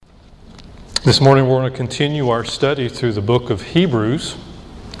This morning we're going to continue our study through the book of Hebrews.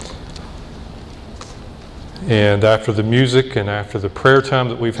 And after the music and after the prayer time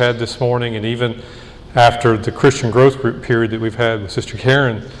that we've had this morning, and even after the Christian growth group period that we've had with Sister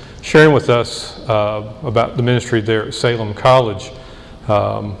Karen sharing with us about the ministry there at Salem College,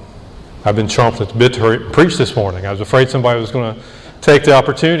 I've been chomping at the bit to hurry and preach this morning. I was afraid somebody was going to take the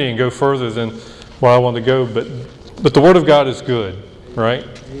opportunity and go further than where I wanted to go, but the Word of God is good, right?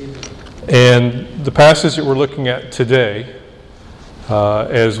 And the passage that we're looking at today,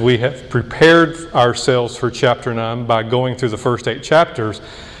 as we have prepared ourselves for chapter 9 by going through the first 8 chapters,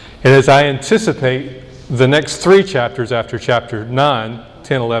 and as I anticipate the next 3 chapters after chapter 9,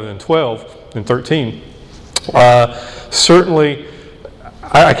 10, 11, and 12, and 13, certainly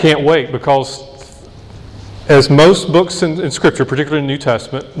I can't wait, because as most books in Scripture, particularly in the New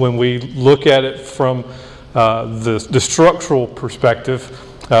Testament, when we look at it from the structural perspective,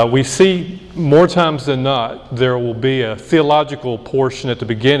 we see more times than not there will be a theological portion at the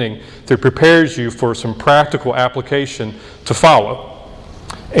beginning that prepares you for some practical application to follow.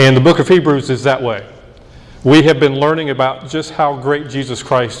 And the book of Hebrews is that way. We have been learning about just how great Jesus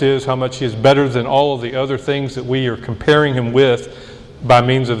Christ is, how much He is better than all of the other things that we are comparing Him with by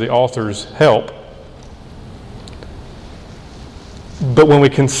means of the author's help. But when we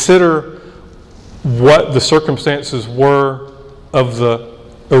consider what the circumstances were of the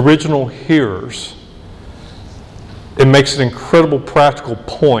original hearers, it makes an incredible practical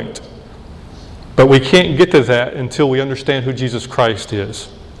point. But we can't get to that until we understand who Jesus Christ is.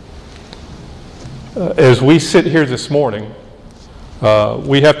 As we sit here this morning,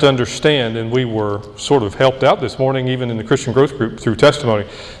 we have to understand, and we were sort of helped out this morning, even in the Christian growth group through testimony,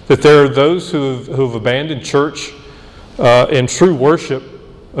 that there are those who have abandoned church and true worship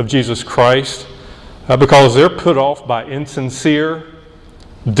of Jesus Christ because they're put off by insincere,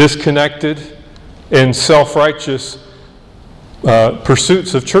 disconnected, and self-righteous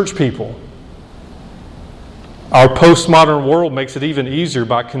pursuits of church people. Our postmodern world makes it even easier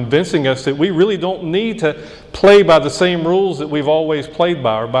by convincing us that we really don't need to play by the same rules that we've always played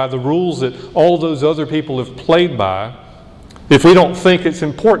by, or by the rules that all those other people have played by, if we don't think it's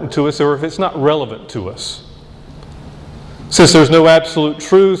important to us or if it's not relevant to us. Since there's no absolute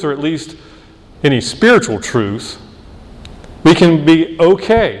truth, or at least any spiritual truth, we can be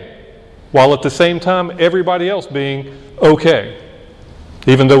okay, while at the same time everybody else being okay,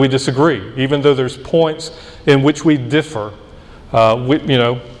 even though we disagree, even though there's points in which we differ.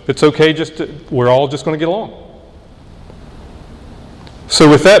 It's okay, we're all just going to get along. So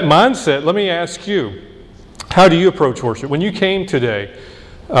with that mindset, let me ask you, how do you approach worship? When you came today,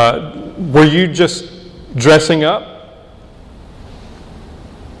 were you just dressing up?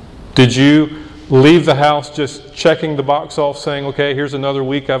 Did you leave the house just checking the box off, saying, okay, here's another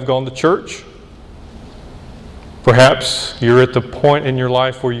week I've gone to church? Perhaps you're at the point in your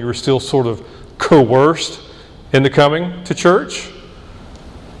life where you were still sort of coerced into coming to church.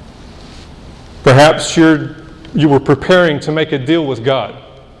 Perhaps you were preparing to make a deal with God.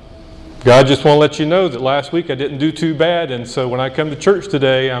 God just want to let you know that last week I didn't do too bad, and so when I come to church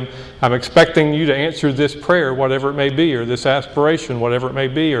today, I'm expecting you to answer this prayer, whatever it may be, or this aspiration, whatever it may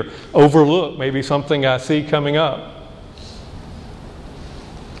be, or overlook maybe something I see coming up.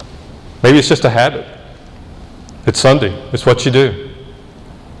 Maybe it's just a habit. It's Sunday. It's what you do.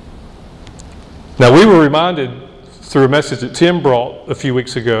 Now, we were reminded through a message that Tim brought a few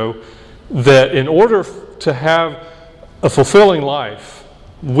weeks ago that in order to have a fulfilling life,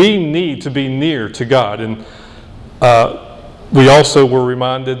 we need to be near to God. And we also were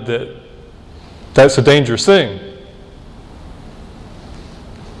reminded that that's a dangerous thing.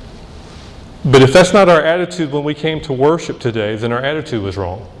 But if that's not our attitude when we came to worship today, then our attitude was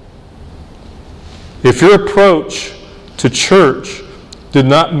wrong. If your approach to church did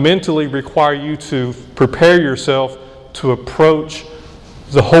not mentally require you to prepare yourself to approach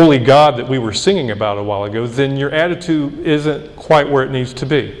the holy God that we were singing about a while ago, then your attitude isn't quite where it needs to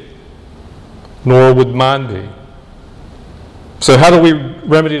be. Nor would mine be. So how do we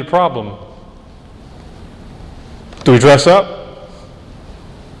remedy the problem? Do we dress up?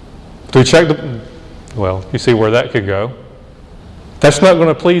 Do we check well, you see where that could go. That's not going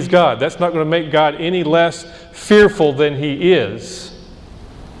to please God. That's not going to make God any less fearful than He is.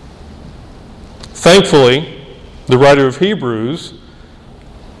 Thankfully, the writer of Hebrews,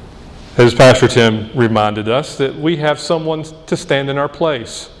 as Pastor Tim reminded us, that we have someone to stand in our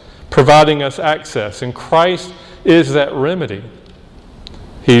place, providing us access. And Christ is that remedy.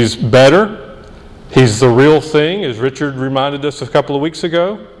 He's better. He's the real thing, as Richard reminded us a couple of weeks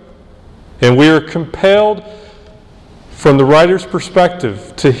ago. And we are compelled from the writer's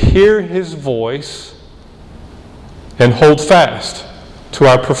perspective, to hear his voice and hold fast to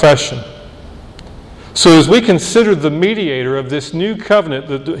our profession. So as we consider the mediator of this new covenant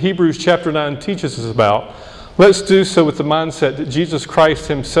that Hebrews chapter 9 teaches us about, let's do so with the mindset that Jesus Christ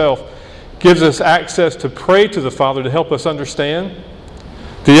himself gives us access to pray to the Father to help us understand.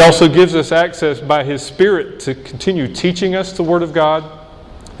 That he also gives us access by his Spirit to continue teaching us the Word of God,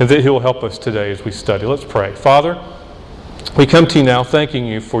 and that he'll help us today as we study. Let's pray. Father, we come to you now thanking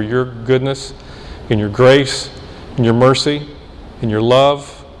you for your goodness and your grace and your mercy and your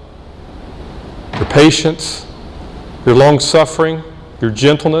love, your patience, your long-suffering, your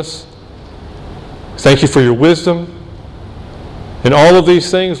gentleness. Thank you for your wisdom. And all of these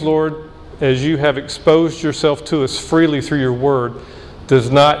things, Lord, as you have exposed yourself to us freely through your word,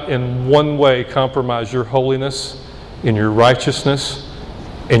 does not in one way compromise your holiness and your righteousness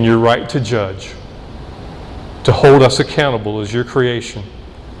and your right to judge, to hold us accountable as your creation.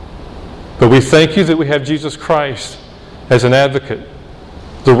 But we thank you that we have Jesus Christ as an advocate,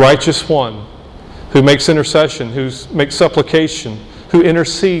 the righteous one, who makes intercession, who makes supplication, who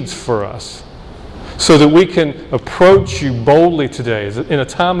intercedes for us, so that we can approach you boldly today in a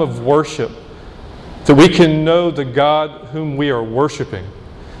time of worship, that we can know the God whom we are worshiping,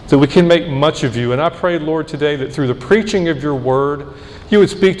 that we can make much of you. And I pray, Lord, today that through the preaching of your word, you would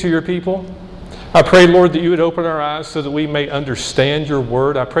speak to your people. I pray, Lord, that you would open our eyes so that we may understand your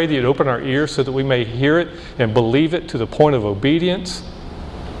word. I pray that you'd open our ears so that we may hear it and believe it to the point of obedience.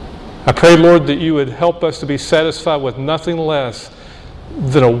 I pray, Lord, that you would help us to be satisfied with nothing less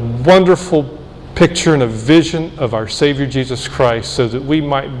than a wonderful picture and a vision of our Savior Jesus Christ, so that we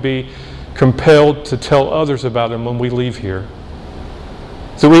might be compelled to tell others about him when we leave here.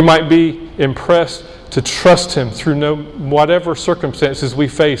 So we might be impressed to trust him through whatever circumstances we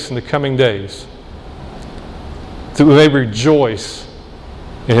face in the coming days. That we may rejoice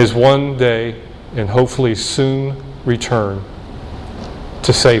in his one day and hopefully soon return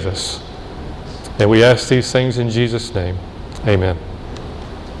to save us. And we ask these things in Jesus' name. Amen.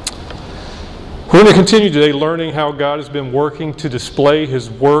 We're going to continue today learning how God has been working to display his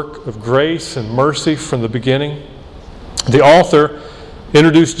work of grace and mercy from the beginning. The author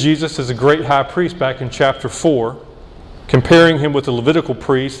introduced Jesus as a great high priest back in chapter 4, comparing him with the Levitical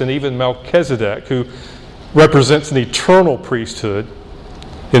priest and even Melchizedek, who represents an eternal priesthood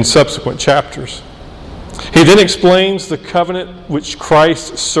in subsequent chapters. He then explains the covenant which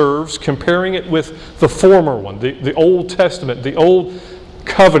Christ serves, comparing it with the former one, the Old Testament, the old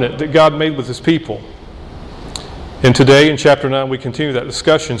covenant that God made with his people. And today in chapter 9 we continue that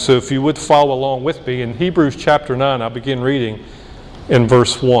discussion. So if you would follow along with me, in Hebrews chapter 9 I'll begin reading in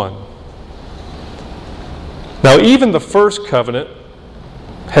verse 1. Now even the first covenant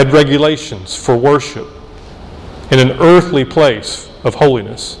had regulations for worship in an earthly place of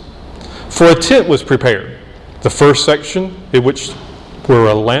holiness. For a tent was prepared. The first section, in which were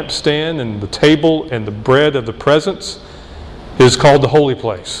a lampstand and the table and the bread of the presence, is called the holy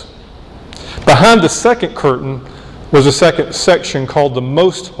place. Behind the second curtain was a second section called the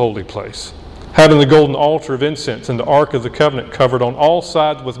most holy place, having the golden altar of incense and the ark of the covenant covered on all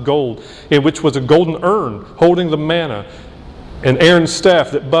sides with gold, in which was a golden urn holding the manna, and Aaron's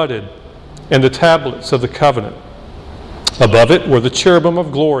staff that budded, and the tablets of the covenant. Above it were the cherubim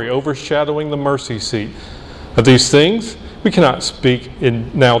of glory overshadowing the mercy seat. Of these things we cannot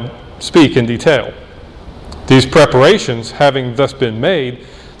now speak in detail. These preparations having thus been made,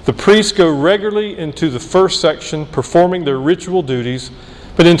 the priests go regularly into the first section performing their ritual duties,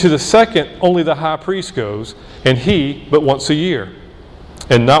 but into the second only the high priest goes, and he but once a year,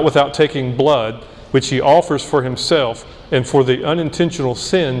 and not without taking blood, which he offers for himself and for the unintentional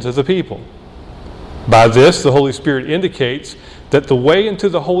sins of the people. By this the Holy Spirit indicates that the way into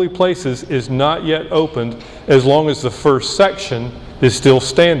the holy places is not yet opened as long as the first section is still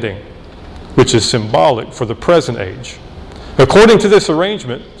standing, which is symbolic for the present age. According to this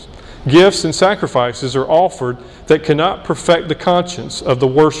arrangement, gifts and sacrifices are offered that cannot perfect the conscience of the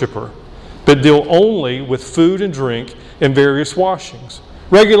worshiper, but deal only with food and drink and various washings,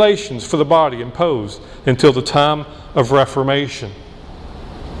 regulations for the body imposed until the time of Reformation.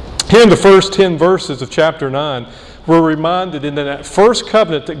 Here in the first 10 verses of chapter 9, we're reminded in that first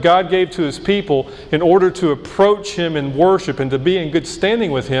covenant that God gave to his people in order to approach him in worship and to be in good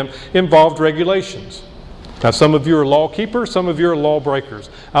standing with him involved regulations. Now, some of you are law keepers, some of you are law breakers.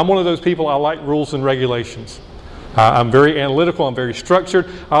 I'm one of those people. I like rules and regulations. I'm very analytical, I'm very structured.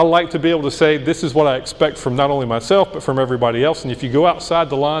 I like to be able to say this is what I expect from not only myself but from everybody else, and if you go outside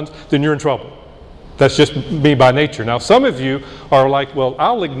the lines, then you're in trouble. That's just me by nature. Now, some of you are like, well,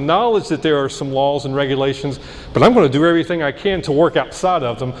 I'll acknowledge that there are some laws and regulations, but I'm going to do everything I can to work outside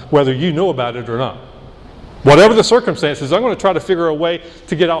of them, whether you know about it or not. Whatever the circumstances, I'm going to try to figure a way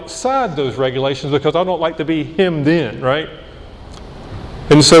to get outside those regulations because I don't like to be hemmed in, right?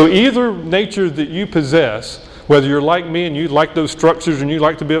 And so either nature that you possess, whether you're like me and you like those structures and you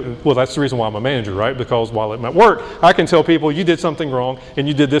like to build, well, that's the reason why I'm a manager, right? Because while I'm at work, I can tell people, you did something wrong and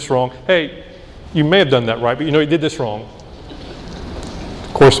you did this wrong. Hey, you may have done that right, but you did this wrong.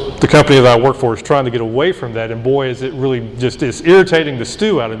 Of course, the company that I work for is trying to get away from that, and boy, is it really just is irritating the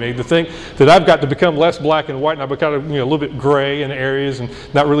stew out of me to think that I've got to become less black and white and I've become a little bit gray in areas and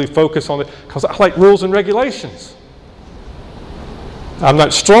not really focus on it because I like rules and regulations. I'm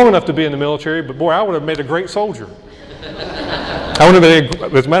not strong enough to be in the military, but boy, I would have made a great soldier. I would have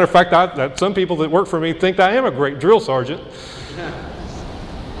been, as a matter of fact, some people that work for me think that I am a great drill sergeant.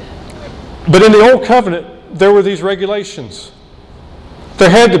 But in the Old Covenant, there were these regulations. There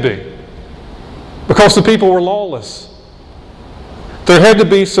had to be, because the people were lawless. There had to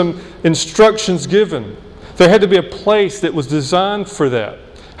be some instructions given. There had to be a place that was designed for that.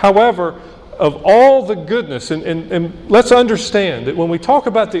 However, of all the goodness, and let's understand that when we talk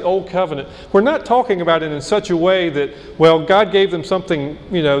about the Old Covenant, we're not talking about it in such a way that, well, God gave them something,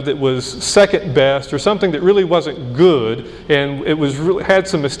 that was second best or something that really wasn't good, and it was had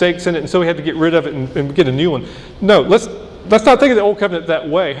some mistakes in it, and so we had to get rid of it and get a new one. No, let's not think of the Old Covenant that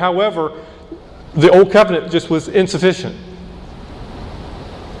way. However, the Old Covenant just was insufficient.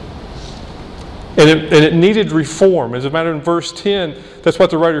 And it needed reform. As a matter in verse 10, that's what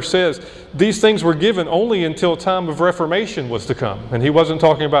the writer says. These things were given only until time of Reformation was to come. And he wasn't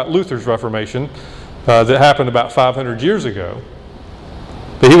talking about Luther's Reformation that happened about 500 years ago.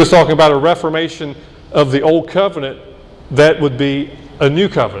 But he was talking about a reformation of the Old Covenant that would be a new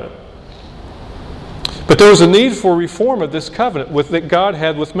covenant. But there was a need for reform of this covenant that God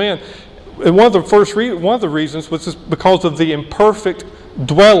had with man. And one of the reasons was because of the imperfect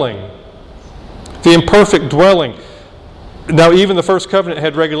dwelling. The imperfect dwelling. Now, even the first covenant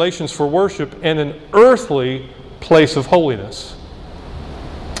had regulations for worship and an earthly place of holiness.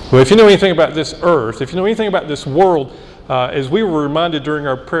 Well, if you know anything about this earth, if you know anything about this world, as we were reminded during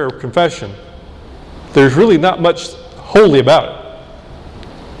our prayer of confession, there's really not much holy about it.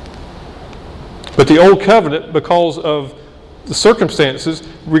 But the Old Covenant, because of the circumstances,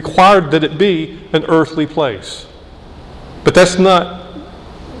 required that it be an earthly place. But that's not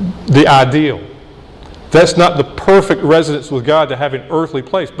the ideal. That's not the perfect residence with God to have an earthly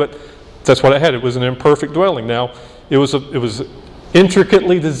place, but that's what it had. It was an imperfect dwelling. Now, it was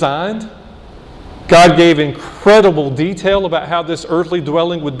intricately designed. God gave incredible detail about how this earthly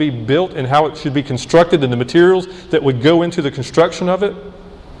dwelling would be built and how it should be constructed and the materials that would go into the construction of it.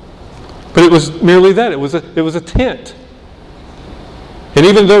 But it was merely that. It was a tent. And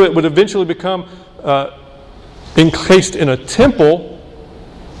even though it would eventually become encased in a temple,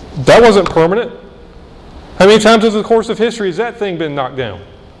 that wasn't permanent. How many times in the course of history has that thing been knocked down?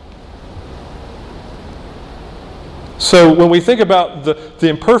 So when we think about the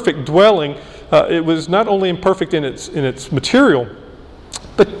imperfect dwelling, it was not only imperfect in its material,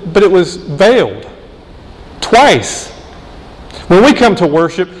 but it was veiled twice. When we come to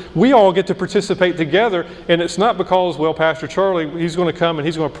worship, we all get to participate together, and it's not because, well, Pastor Charlie, he's going to come and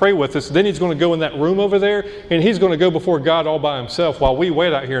he's going to pray with us, then he's going to go in that room over there, and he's going to go before God all by himself while we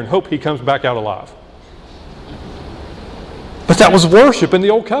wait out here and hope he comes back out alive. But that was worship in the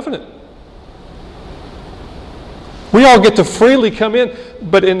Old Covenant. We all get to freely come in,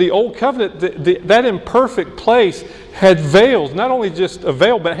 but in the Old Covenant, that imperfect place had veils, not only just a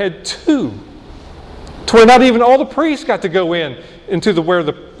veil, but had two. To where not even all the priests got to go into where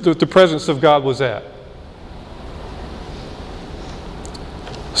the presence of God was at.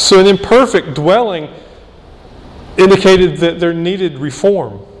 So an imperfect dwelling indicated that there needed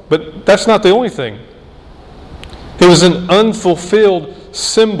reform. But that's not the only thing. It was an unfulfilled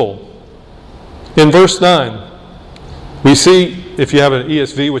symbol. In verse 9, we see, if you have an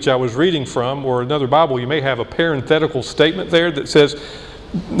ESV, which I was reading from, or another Bible, you may have a parenthetical statement there that says,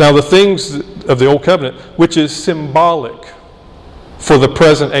 now the things of the Old Covenant, which is symbolic for the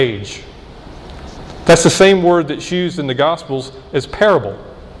present age. That's the same word that's used in the Gospels as parable.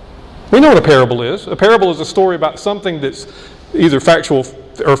 We know what a parable is. A parable is a story about something that's either factual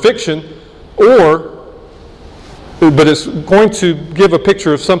or fiction, but it's going to give a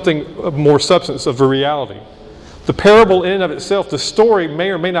picture of something of more substance, of a reality. The parable in and of itself, the story may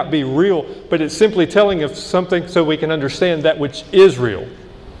or may not be real, but it's simply telling of something so we can understand that which is real.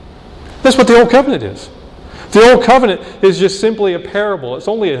 That's what the Old Covenant is. The Old Covenant is just simply a parable. It's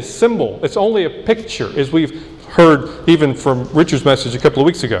only a symbol. It's only a picture, as we've heard even from Richard's message a couple of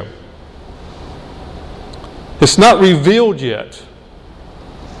weeks ago. It's not revealed yet.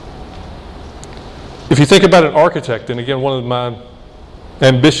 If you think about an architect, and again, one of my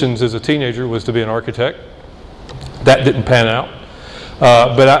ambitions as a teenager was to be an architect. That didn't pan out.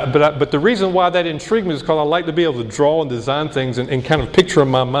 But the reason why that intrigued me is because I like to be able to draw and design things and kind of picture in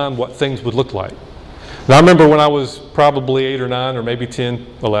my mind what things would look like. And I remember when I was probably 8 or 9 or maybe 10,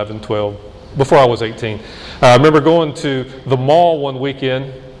 11, 12, before I was 18, I remember going to the mall one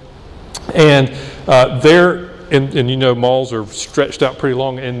weekend, and and you know malls are stretched out pretty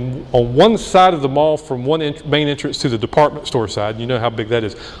long, and on one side of the mall from one main entrance to the department store side, you know how big that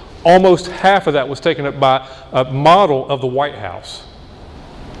is, almost half of that was taken up by a model of the White House.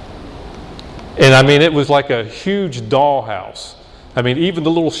 And I mean, it was like a huge dollhouse. I mean, even the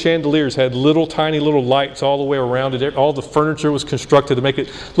little chandeliers had tiny little lights all the way around it. All the furniture was constructed to make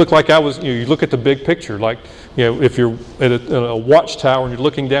it look like you look at the big picture, like, if you're at a watchtower and you're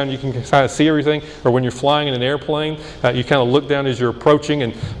looking down, you can kind of see everything. Or when you're flying in an airplane, you kind of look down as you're approaching,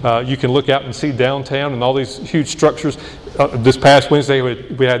 and you can look out and see downtown and all these huge structures. This past Wednesday,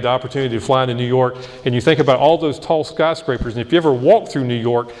 we had the opportunity to fly into New York, and you think about all those tall skyscrapers, and if you ever walk through New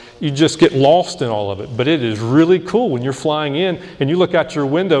York, you just get lost in all of it. But it is really cool when you're flying in, and you look out your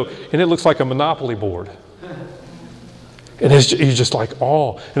window, and it looks like a Monopoly board. And you're just like,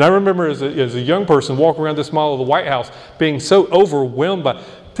 oh. And I remember as a young person walking around this mall of the White House, being so overwhelmed by,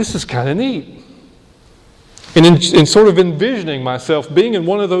 this is kind of neat. And in sort of envisioning myself being in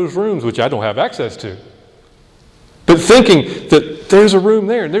one of those rooms, which I don't have access to. But thinking that there's a room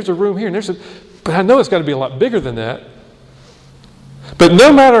there, and there's a room here, and but I know it's got to be a lot bigger than that. But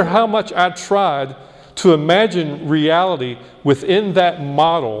no matter how much I tried to imagine reality within that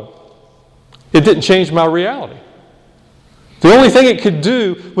model, it didn't change my reality. The only thing it could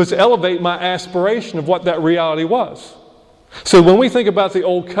do was elevate my aspiration of what that reality was. So when we think about the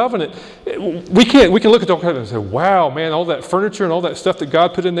Old Covenant, we can look at the Old Covenant and say, wow, man, all that furniture and all that stuff that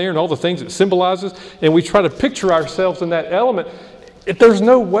God put in there and all the things it symbolizes, and we try to picture ourselves in that element. There's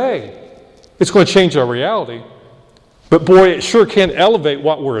no way it's going to change our reality. But boy, it sure can elevate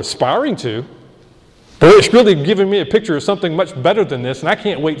what we're aspiring to. Boy, it's really giving me a picture of something much better than this, and I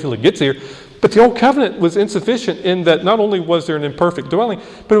can't wait till it gets here. But the Old Covenant was insufficient in that not only was there an imperfect dwelling,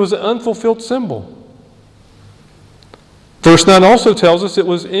 but it was an unfulfilled symbol. Verse 9 also tells us it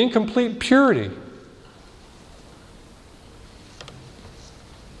was incomplete purity.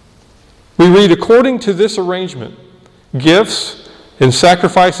 We read, according to this arrangement, gifts and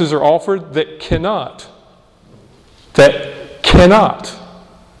sacrifices are offered that cannot. That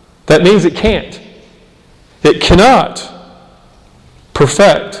means it can't. It cannot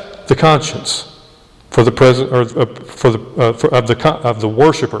perfect the conscience for the present or of the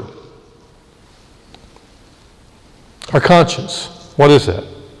worshiper. Our conscience, what is that?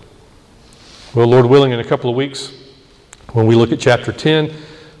 Well, Lord willing, in a couple of weeks, when we look at chapter 10,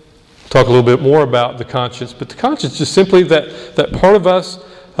 talk a little bit more about the conscience. But the conscience is simply that part of us,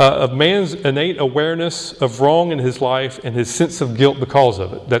 of man's innate awareness of wrong in his life and his sense of guilt because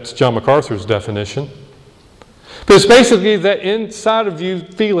of it. That's John MacArthur's definition. But it's basically that inside of you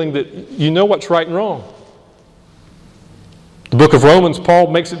feeling that you know what's right and wrong. The book of Romans,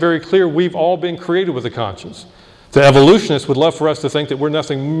 Paul makes it very clear we've all been created with a conscience. The evolutionists would love for us to think that we're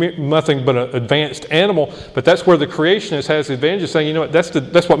nothing but an advanced animal, but that's where the creationist has the advantage of saying, you know what,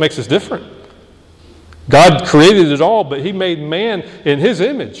 that's what makes us different. God created it all, but He made man in His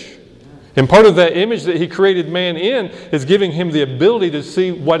image. And part of that image that He created man in is giving him the ability to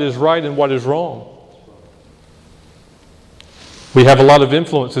see what is right and what is wrong. We have a lot of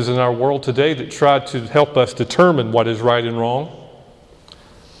influences in our world today that try to help us determine what is right and wrong.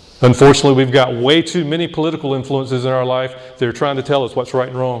 Unfortunately, we've got way too many political influences in our life that are trying to tell us what's right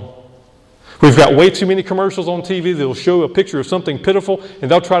and wrong. We've got way too many commercials on TV that will show a picture of something pitiful, and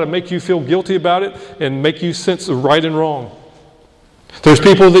they'll try to make you feel guilty about it and make you sense of right and wrong. There's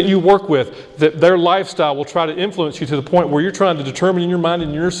people that you work with that their lifestyle will try to influence you to the point where you're trying to determine in your mind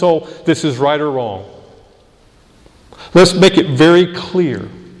and in your soul this is right or wrong. Let's make it very clear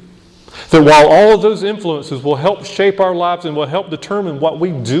that while all of those influences will help shape our lives and will help determine what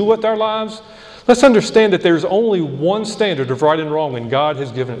we do with our lives, let's understand that there's only one standard of right and wrong, and God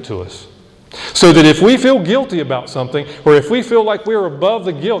has given it to us. So that if we feel guilty about something, or if we feel like we're above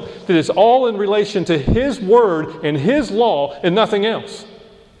the guilt, that it's all in relation to His Word and His law and nothing else.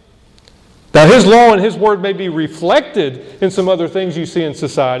 Now, His law and His Word may be reflected in some other things you see in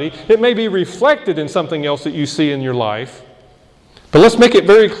society. It may be reflected in something else that you see in your life. But let's make it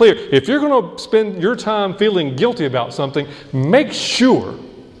very clear. If you're going to spend your time feeling guilty about something, make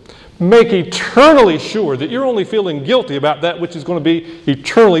eternally sure that you're only feeling guilty about that which is going to be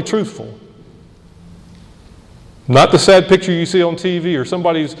eternally truthful. Not the sad picture you see on TV or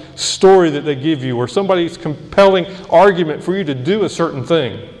somebody's story that they give you or somebody's compelling argument for you to do a certain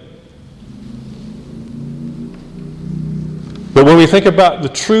thing. But when we think about the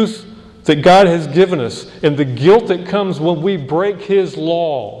truth that God has given us and the guilt that comes when we break His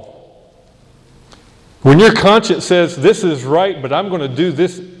law, when your conscience says, this is right, but I'm going to do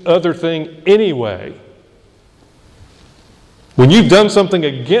this other thing anyway. When you've done something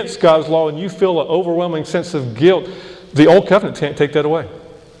against God's law and you feel an overwhelming sense of guilt, the old covenant can't take that away.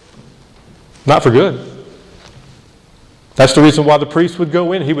 Not for good. That's the reason why the priest would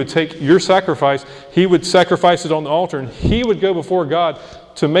go in. He would take your sacrifice, he would sacrifice it on the altar, and he would go before God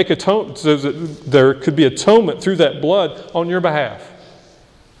to make atonement, so that there could be atonement through that blood on your behalf.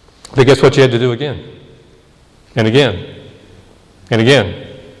 But guess what you had to do again? And again. And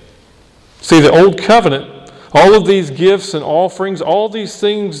again. See, the old covenant, all of these gifts and offerings, all these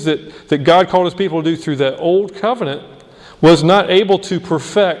things that God called His people to do through that old covenant was not able to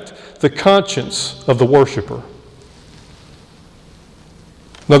perfect the conscience of the worshiper.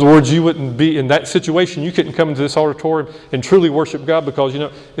 In other words, you wouldn't be in that situation. You couldn't come into this auditorium and truly worship God because,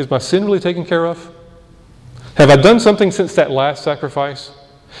 is my sin really taken care of? Have I done something since that last sacrifice?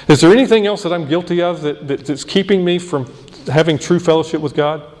 Is there anything else that I'm guilty of that's keeping me from having true fellowship with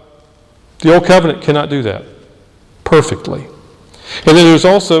God? The old covenant cannot do that perfectly. And then there's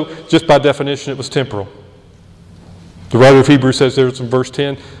also, just by definition, it was temporal. The writer of Hebrews says there's in verse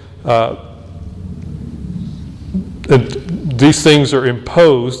 10, these things are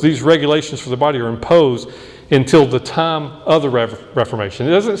imposed, these regulations for the body are imposed until the time of the Reformation. It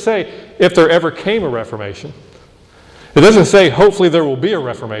doesn't say if there ever came a Reformation. It doesn't say hopefully there will be a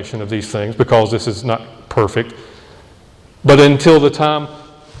Reformation of these things because this is not perfect, but until the time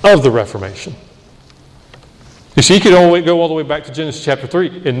of the Reformation. You see, you could only go all the way back to Genesis chapter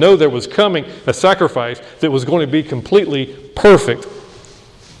 3 and know there was coming a sacrifice that was going to be completely perfect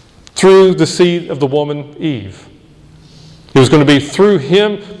through the seed of the woman Eve. It was going to be through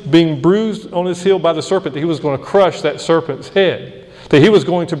him being bruised on his heel by the serpent that he was going to crush that serpent's head. That he was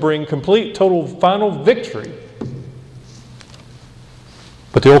going to bring complete, total, final victory.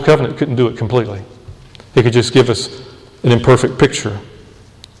 But the old covenant couldn't do it completely. It could just give us an imperfect picture.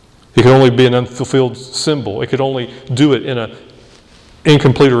 It could only be an unfulfilled symbol. It could only do it in an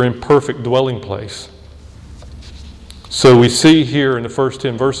incomplete or imperfect dwelling place. So we see here in the first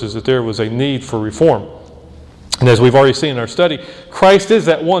 10 verses that there was a need for reform. And as we've already seen in our study, Christ is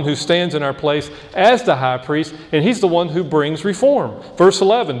that one who stands in our place as the high priest, and He's the one who brings reform. Verse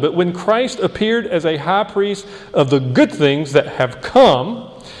 11, but when Christ appeared as a high priest of the good things that have come,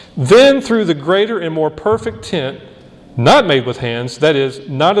 then through the greater and more perfect tent, not made with hands, that is,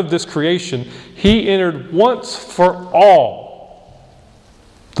 not of this creation, He entered once for all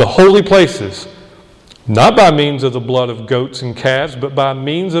the holy places, not by means of the blood of goats and calves, but by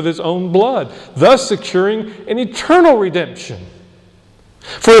means of His own blood, thus securing an eternal redemption.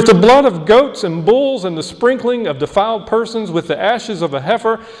 For if the blood of goats and bulls and the sprinkling of defiled persons with the ashes of a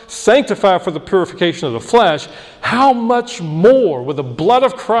heifer sanctify for the purification of the flesh, how much more will the blood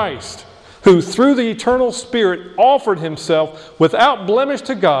of Christ, who through the eternal Spirit offered Himself without blemish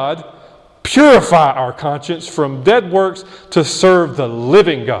to God, purify our conscience from dead works to serve the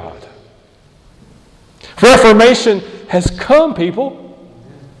living God. Reformation has come, people.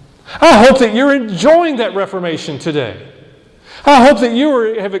 I hope that you're enjoying that Reformation today. I hope that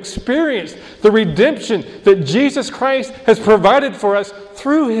you have experienced the redemption that Jesus Christ has provided for us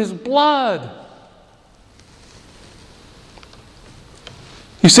through His blood.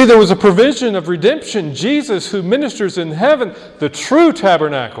 You see, there was a provision of redemption. Jesus, who ministers in heaven, the true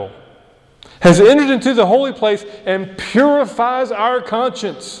tabernacle, has entered into the holy place and purifies our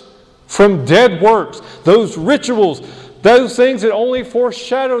conscience from dead works, those rituals, those things that only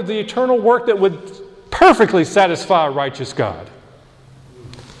foreshadowed the eternal work that would perfectly satisfy a righteous God,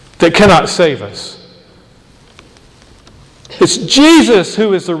 that cannot save us. It's Jesus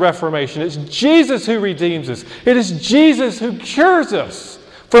who is the Reformation. It's Jesus who redeems us. It is Jesus who cures us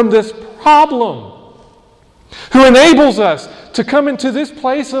from this problem, who enables us to come into this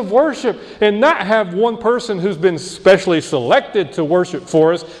place of worship and not have one person who's been specially selected to worship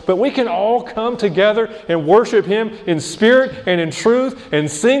for us, but we can all come together and worship Him in spirit and in truth and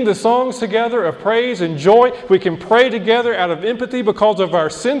sing the songs together of praise and joy. We can pray together out of empathy because of our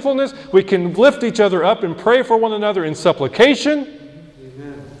sinfulness. We can lift each other up and pray for one another in supplication.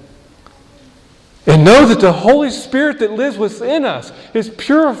 Amen. And know that the Holy Spirit that lives within us is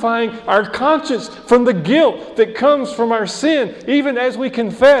purifying our conscience from the guilt that comes from our sin, even as we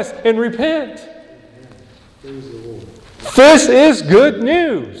confess and repent. This is good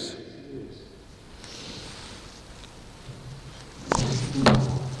news.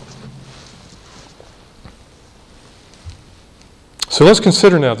 So let's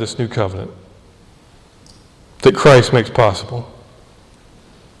consider now this new covenant that Christ makes possible.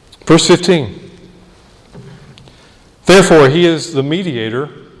 Verse 15. Therefore, he is the mediator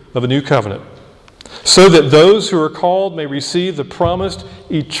of a new covenant, so that those who are called may receive the promised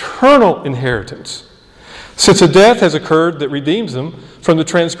eternal inheritance, since a death has occurred that redeems them from the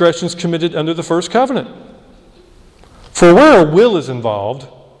transgressions committed under the first covenant. For where a will is involved,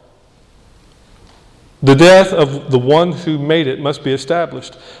 the death of the one who made it must be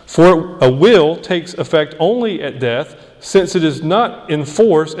established. For a will takes effect only at death, since it is not in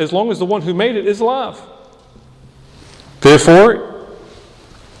force as long as the one who made it is alive. Therefore,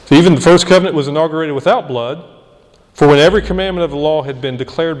 even the first covenant was inaugurated without blood, for when every commandment of the law had been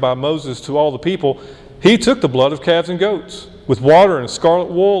declared by Moses to all the people, he took the blood of calves and goats with water and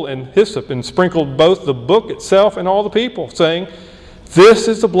scarlet wool and hyssop and sprinkled both the book itself and all the people, saying, "This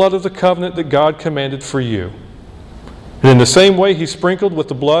is the blood of the covenant that God commanded for you." And in the same way he sprinkled with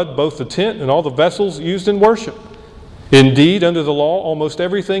the blood both the tent and all the vessels used in worship. Indeed, under the law, almost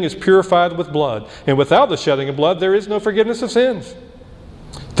everything is purified with blood, and without the shedding of blood, there is no forgiveness of sins.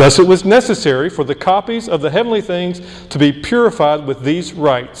 Thus it was necessary for the copies of the heavenly things to be purified with these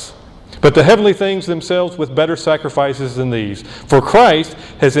rites, but the heavenly things themselves with better sacrifices than these. For Christ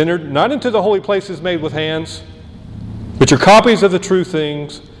has entered not into the holy places made with hands, which are copies of the true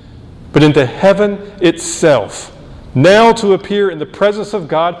things, but into heaven itself, now to appear in the presence of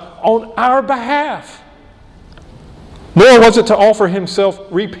God on our behalf. Nor was it to offer himself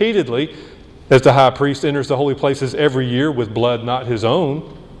repeatedly, as the high priest enters the holy places every year with blood not his own.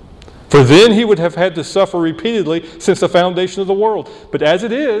 For then he would have had to suffer repeatedly since the foundation of the world. But as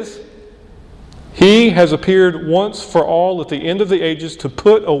it is, he has appeared once for all at the end of the ages to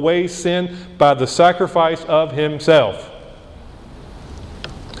put away sin by the sacrifice of himself.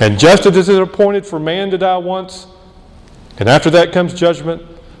 And just as it is appointed for man to die once, and after that comes judgment,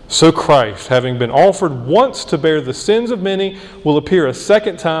 so Christ, having been offered once to bear the sins of many, will appear a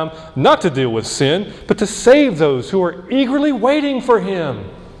second time, not to deal with sin, but to save those who are eagerly waiting for him.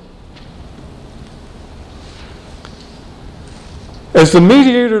 As the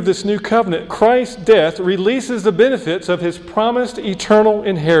mediator of this new covenant, Christ's death releases the benefits of his promised eternal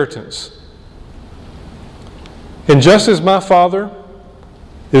inheritance. And just as my Father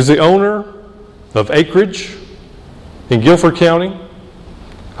is the owner of acreage in Guilford County,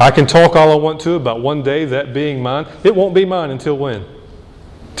 I can talk all I want to about one day that being mine. It won't be mine until when?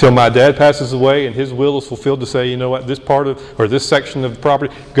 Till my dad passes away and his will is fulfilled to say, you know what, this part of, or this section of the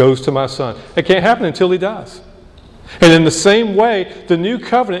property goes to my son. It can't happen until he dies. And in the same way, the new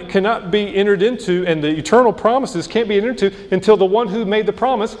covenant cannot be entered into, and the eternal promises can't be entered into until the one who made the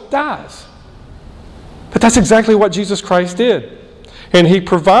promise dies. But that's exactly what Jesus Christ did. And he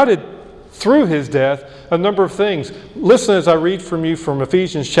provided through his death a number of things. Listen as I read from you from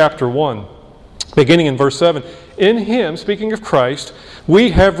Ephesians chapter 1, beginning in verse 7. In him, speaking of Christ,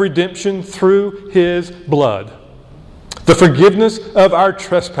 we have redemption through his blood, the forgiveness of our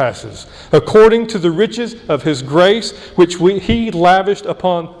trespasses, according to the riches of his grace, which he lavished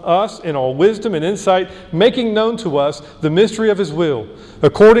upon us in all wisdom and insight, making known to us the mystery of his will,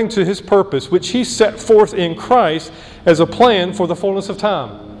 according to his purpose, which he set forth in Christ as a plan for the fullness of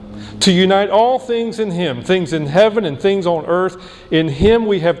time, to unite all things in him, things in heaven and things on earth. In him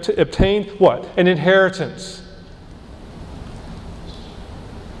we have obtained what? An inheritance.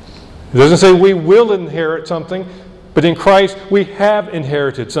 It doesn't say we will inherit something, but in Christ we have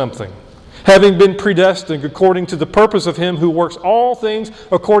inherited something. Having been predestined according to the purpose of him who works all things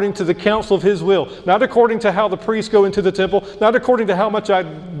according to the counsel of his will. Not according to how the priests go into the temple, not according to how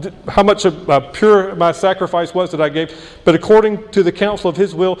much pure my sacrifice was that I gave, but according to the counsel of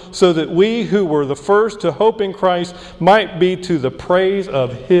his will, so that we who were the first to hope in Christ might be to the praise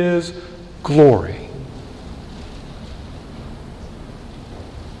of his glory.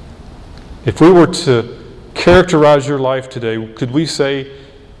 If we were to characterize your life today, could we say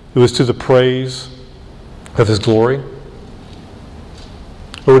it was to the praise of his glory?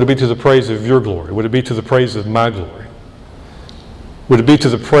 Or would it be to the praise of your glory? Would it be to the praise of my glory? Would it be to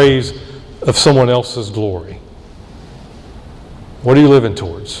the praise of someone else's glory? What are you living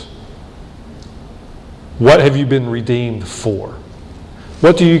towards? What have you been redeemed for?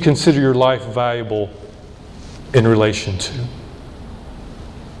 What do you consider your life valuable in relation to?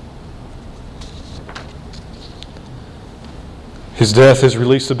 His death has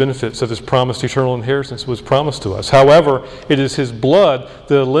released the benefits of His promised eternal inheritance was promised to us. However, it is His blood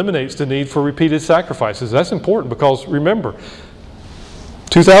that eliminates the need for repeated sacrifices. That's important because, remember,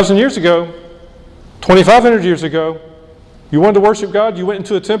 2,000 years ago, 2,500 years ago, you wanted to worship God, you went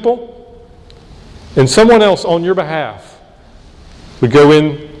into a temple, and someone else on your behalf would go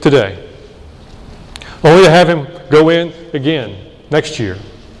in today. Only to have him go in again next year,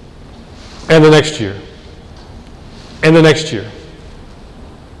 and the next year, and the next year.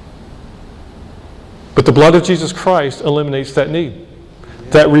 But the blood of Jesus Christ eliminates that need.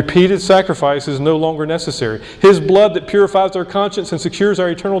 That repeated sacrifice is no longer necessary. His blood that purifies our conscience and secures our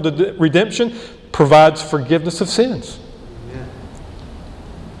eternal redemption provides forgiveness of sins.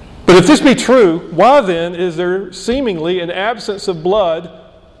 But if this be true, why then is there seemingly an absence of blood,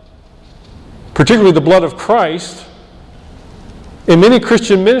 particularly the blood of Christ, in many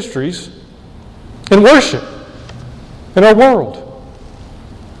Christian ministries and worship in our world?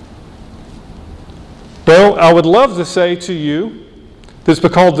 Well, I would love to say to you, that's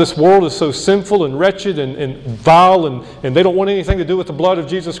because this world is so sinful and wretched and vile and they don't want anything to do with the blood of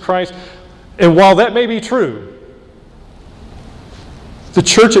Jesus Christ. And while that may be true, the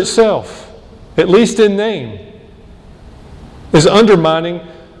church itself, at least in name, is undermining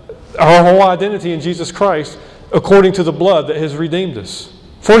our whole identity in Jesus Christ according to the blood that has redeemed us.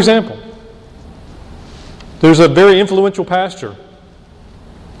 For example, there's a very influential pastor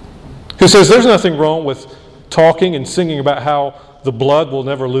who says there's nothing wrong with talking and singing about how the blood will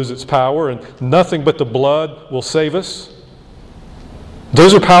never lose its power and nothing but the blood will save us.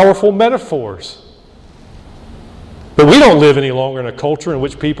 Those are powerful metaphors. But we don't live any longer in a culture in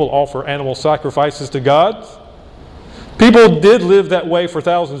which people offer animal sacrifices to God. People did live that way for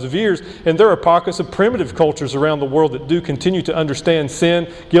thousands of years, and there are pockets of primitive cultures around the world that do continue to understand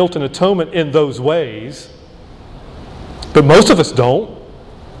sin, guilt, and atonement in those ways. But most of us don't.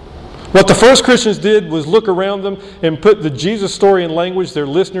 What the first Christians did was look around them and put the Jesus story in language their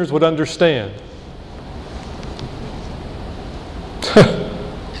listeners would understand.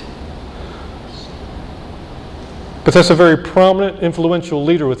 But that's a very prominent, influential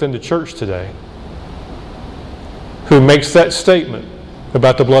leader within the church today who makes that statement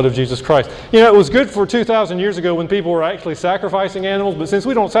about the blood of Jesus Christ. You know, it was good for 2,000 years ago when people were actually sacrificing animals, but since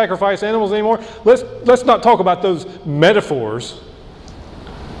we don't sacrifice animals anymore, let's not talk about those metaphors.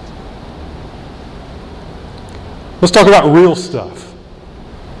 Let's talk about real stuff.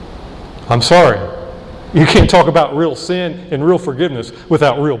 I'm sorry. You can't talk about real sin and real forgiveness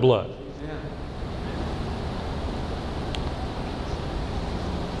without real blood.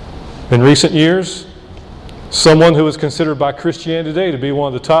 In recent years, someone who is considered by Christianity today to be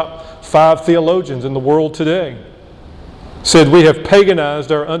one of the top 5 theologians in the world today said we have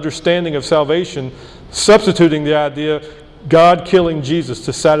paganized our understanding of salvation, substituting the idea of God killing Jesus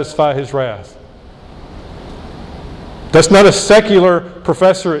to satisfy His wrath. That's not a secular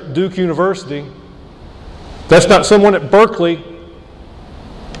professor at Duke University. That's not someone at Berkeley.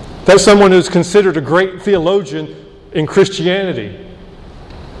 That's someone who's considered a great theologian in Christianity,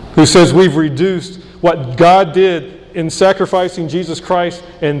 who says we've reduced what God did in sacrificing Jesus Christ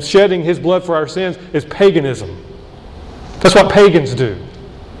and shedding His blood for our sins is paganism. That's what pagans do.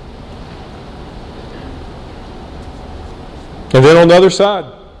 And then on the other side,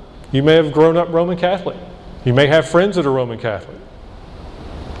 you may have grown up Roman Catholic. You may have friends that are Roman Catholic.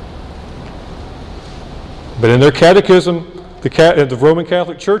 But in their catechism, the Roman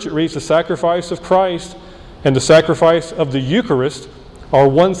Catholic Church, it reads the sacrifice of Christ and the sacrifice of the Eucharist are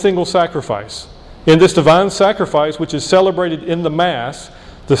one single sacrifice. In this divine sacrifice, which is celebrated in the Mass,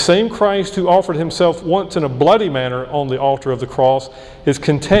 the same Christ who offered Himself once in a bloody manner on the altar of the cross is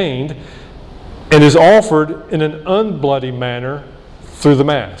contained and is offered in an unbloody manner through the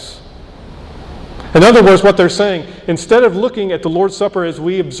Mass. In other words, what they're saying, instead of looking at the Lord's Supper as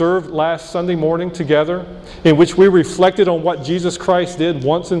we observed last Sunday morning together, in which we reflected on what Jesus Christ did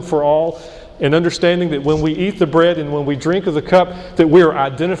once and for all, and understanding that when we eat the bread and when we drink of the cup, that we are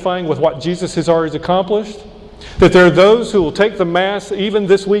identifying with what Jesus has already accomplished, that there are those who will take the Mass even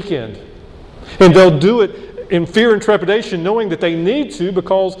this weekend, and they'll do it in fear and trepidation, knowing that they need to,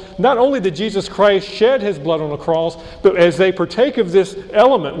 because not only did Jesus Christ shed His blood on the cross, but as they partake of this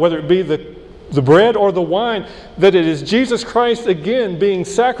element, whether it be the bread or the wine, that it is Jesus Christ again being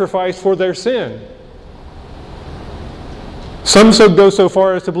sacrificed for their sin. Some go so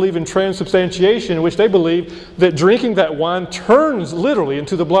far as to believe in transubstantiation, in which they believe that drinking that wine turns literally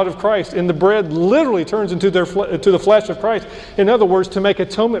into the blood of Christ, and the bread literally turns into the flesh of Christ. In other words, to make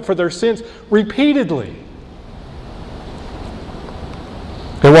atonement for their sins repeatedly.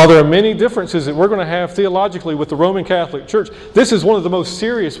 And while there are many differences that we're going to have theologically with the Roman Catholic Church, this is one of the most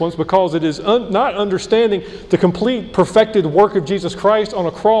serious ones because it is not understanding the complete perfected work of Jesus Christ on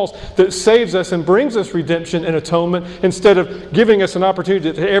a cross that saves us and brings us redemption and atonement instead of giving us an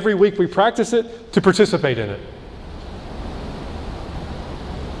opportunity that every week we practice it to participate in it.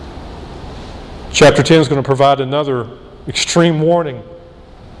 Chapter 10 is going to provide another extreme warning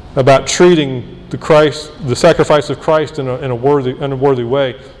about treating the sacrifice of Christ in a worthy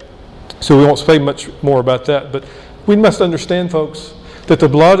way. So we won't say much more about that. But we must understand, folks, that the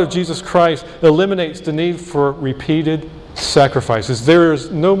blood of Jesus Christ eliminates the need for repeated sacrifices. There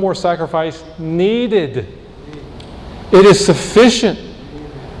is no more sacrifice needed. It is sufficient.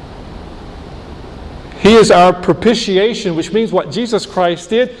 He is our propitiation, which means what Jesus Christ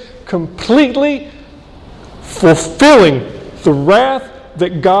did, completely fulfilling the wrath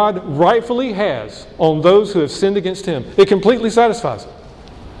that God rightfully has on those who have sinned against Him. It completely satisfies it.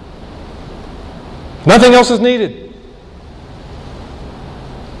 Nothing else is needed.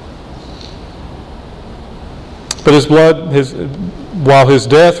 But His blood, while His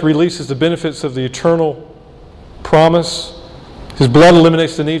death releases the benefits of the eternal promise, His blood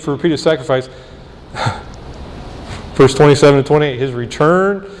eliminates the need for repeated sacrifice. Verse 27 and 28, His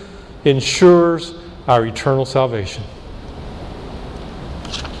return ensures our eternal salvation.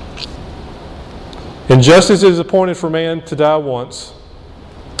 And just as it is appointed for man to die once,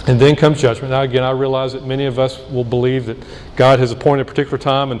 and then comes judgment. Now again, I realize that many of us will believe that God has appointed a particular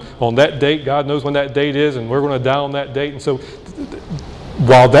time, and on that date, God knows when that date is, and we're going to die on that date. And so,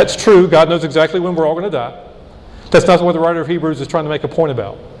 while that's true, God knows exactly when we're all going to die. That's not what the writer of Hebrews is trying to make a point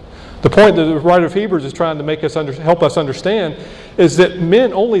about. The point that the writer of Hebrews is trying to make us help us understand is that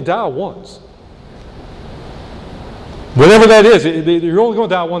men only die once. Whatever that is, you're only going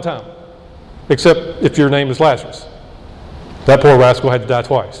to die one time. Except if your name is Lazarus. That poor rascal had to die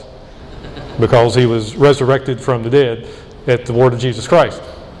twice because he was resurrected from the dead at the word of Jesus Christ.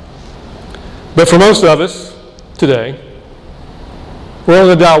 But for most of us today, we're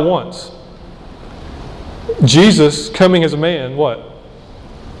only going to die once. Jesus, coming as a man, what?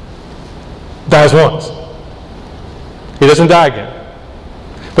 Dies once. He doesn't die again.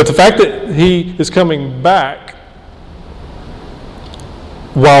 But the fact that He is coming back,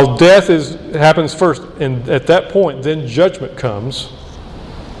 while death happens first, and at that point, then judgment comes.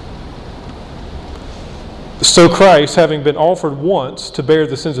 So Christ, having been offered once to bear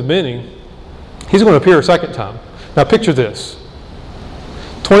the sins of many, He's going to appear a second time. Now picture this.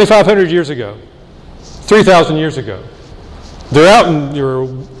 2,500 years ago, 3,000 years ago, they're out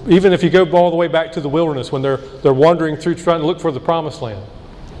in even if you go all the way back to the wilderness when they're wandering through trying to look for the promised land.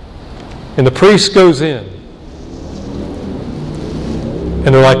 And the priest goes in.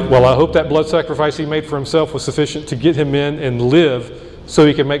 And they're like, well, I hope that blood sacrifice He made for Himself was sufficient to get Him in and live so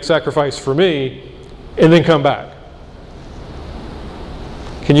He can make sacrifice for me and then come back.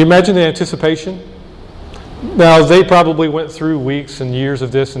 Can you imagine the anticipation? Now, they probably went through weeks and years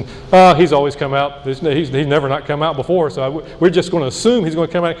of this, and He's always come out. He's never not come out before, so we're just going to assume He's going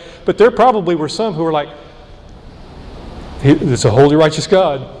to come out. But there probably were some who were like, it's a holy, righteous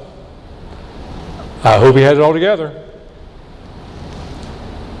God. I hope He had it all together.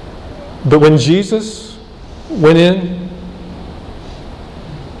 But when Jesus went in,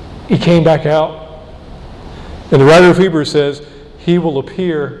 He came back out. And the writer of Hebrews says, He will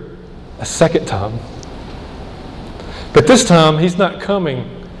appear a second time. But this time, He's not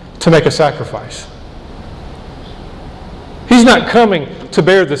coming to make a sacrifice. He's not coming to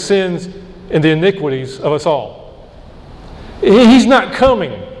bear the sins and the iniquities of us all. He's not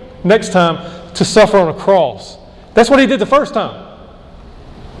coming next time to suffer on a cross. That's what He did the first time.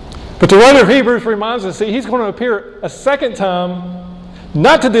 But the writer of Hebrews reminds us that He's going to appear a second time,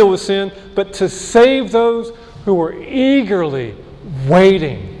 not to deal with sin, but to save those who were eagerly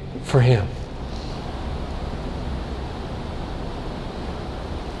waiting for Him.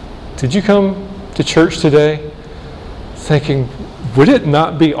 Did you come to church today thinking, would it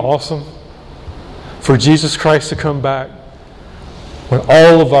not be awesome for Jesus Christ to come back when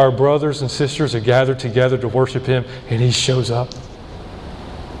all of our brothers and sisters are gathered together to worship Him and He shows up?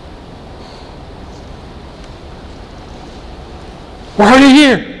 We're already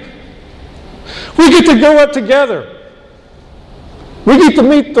here. We get to go up together. We get to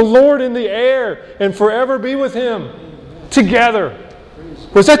meet the Lord in the air and forever be with Him together.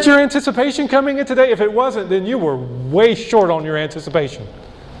 Was that your anticipation coming in today? If it wasn't, then you were way short on your anticipation.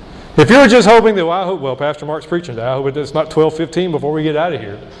 If you were just hoping that, well, Pastor Mark's preaching today, I hope it's not 12:15 before we get out of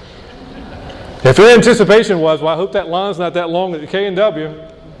here. If your anticipation was, I hope that line's not that long at the K&W.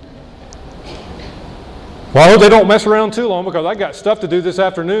 Well, I hope they don't mess around too long because I got stuff to do this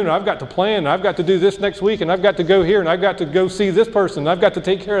afternoon, and I've got to plan, and I've got to do this next week, and I've got to go here, and I've got to go see this person, and I've got to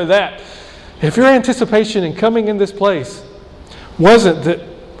take care of that. If your anticipation in coming in this place wasn't that,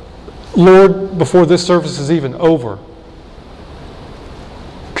 Lord, before this service is even over,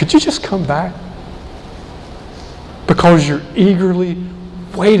 could you just come back? Because you're eagerly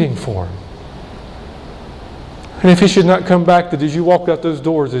waiting for Him. And if He should not come back, that as you walk out those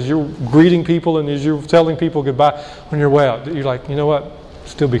doors, as you're greeting people and as you're telling people goodbye on your way out, you're like, you know what? It'd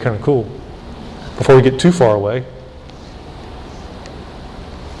still be kind of cool before we get too far away.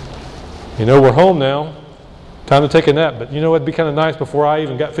 You know, we're home now. Time to take a nap. But you know what would be kind of nice before I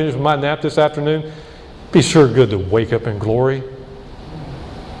even got finished with my nap this afternoon? Be sure good to wake up in glory.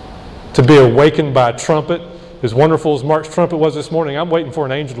 To be awakened by a trumpet. As wonderful as Mark's trumpet was this morning, I'm waiting for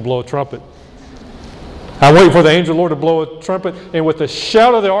an angel to blow a trumpet. I'm waiting for the angel of the Lord to blow a trumpet, and with the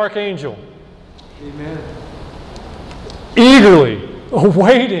shout of the archangel, amen, eagerly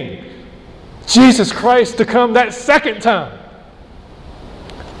awaiting Jesus Christ to come that second time.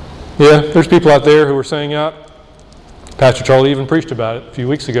 Yeah, there's people out there who are saying out. Pastor Charlie even preached about it a few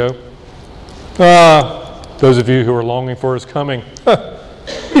weeks ago. Those of you who are longing for His coming,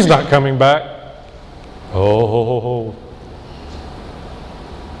 He's not coming back. Oh.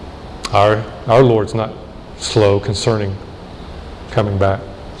 Our Lord's not slow concerning coming back.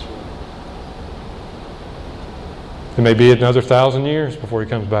 It may be another 1,000 years before He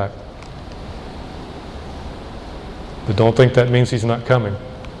comes back. But don't think that means He's not coming.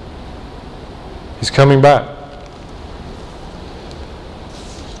 He's coming back.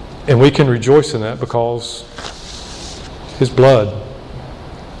 And we can rejoice in that because His blood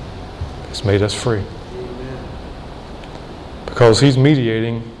has made us free. Because He's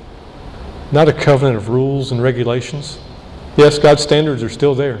mediating not a covenant of rules and regulations. Yes, God's standards are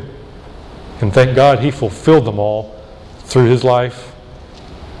still there. And thank God He fulfilled them all through His life.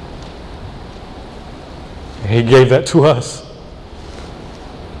 And He gave that to us.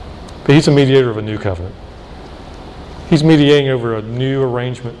 But He's a mediator of a new covenant. He's mediating over a new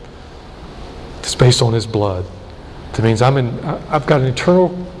arrangement that's based on His blood. That means I've got an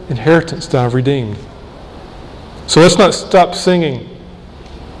eternal inheritance that I've redeemed. So let's not stop singing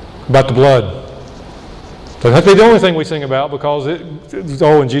about the blood. Doesn't have to be the only thing we sing about because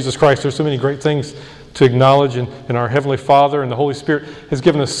in Jesus Christ there's so many great things to acknowledge, and our Heavenly Father and the Holy Spirit has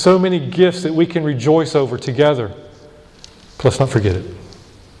given us so many gifts that we can rejoice over together. But let's not forget it.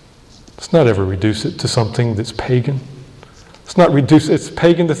 Let's not ever reduce it to something that's pagan. It's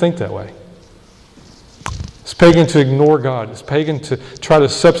pagan to think that way. It's pagan to ignore God. It's pagan to try to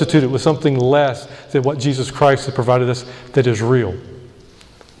substitute it with something less than what Jesus Christ has provided us that is real.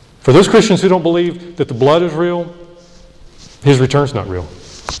 For those Christians who don't believe that the blood is real, His return's not real.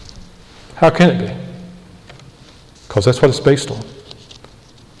 How can it be? Because that's what it's based on.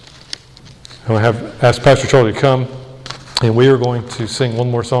 I have asked Pastor Charlie to come, and we are going to sing one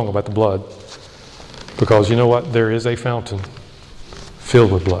more song about the blood. Because you know what? There is a fountain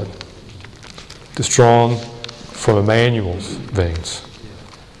filled with blood. It's drawn from Emmanuel's veins.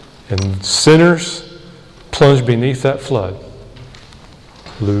 And sinners plunged beneath that flood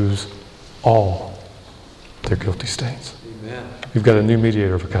lose all their guilty stains. Amen. We've got a new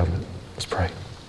mediator of a covenant. Let's pray.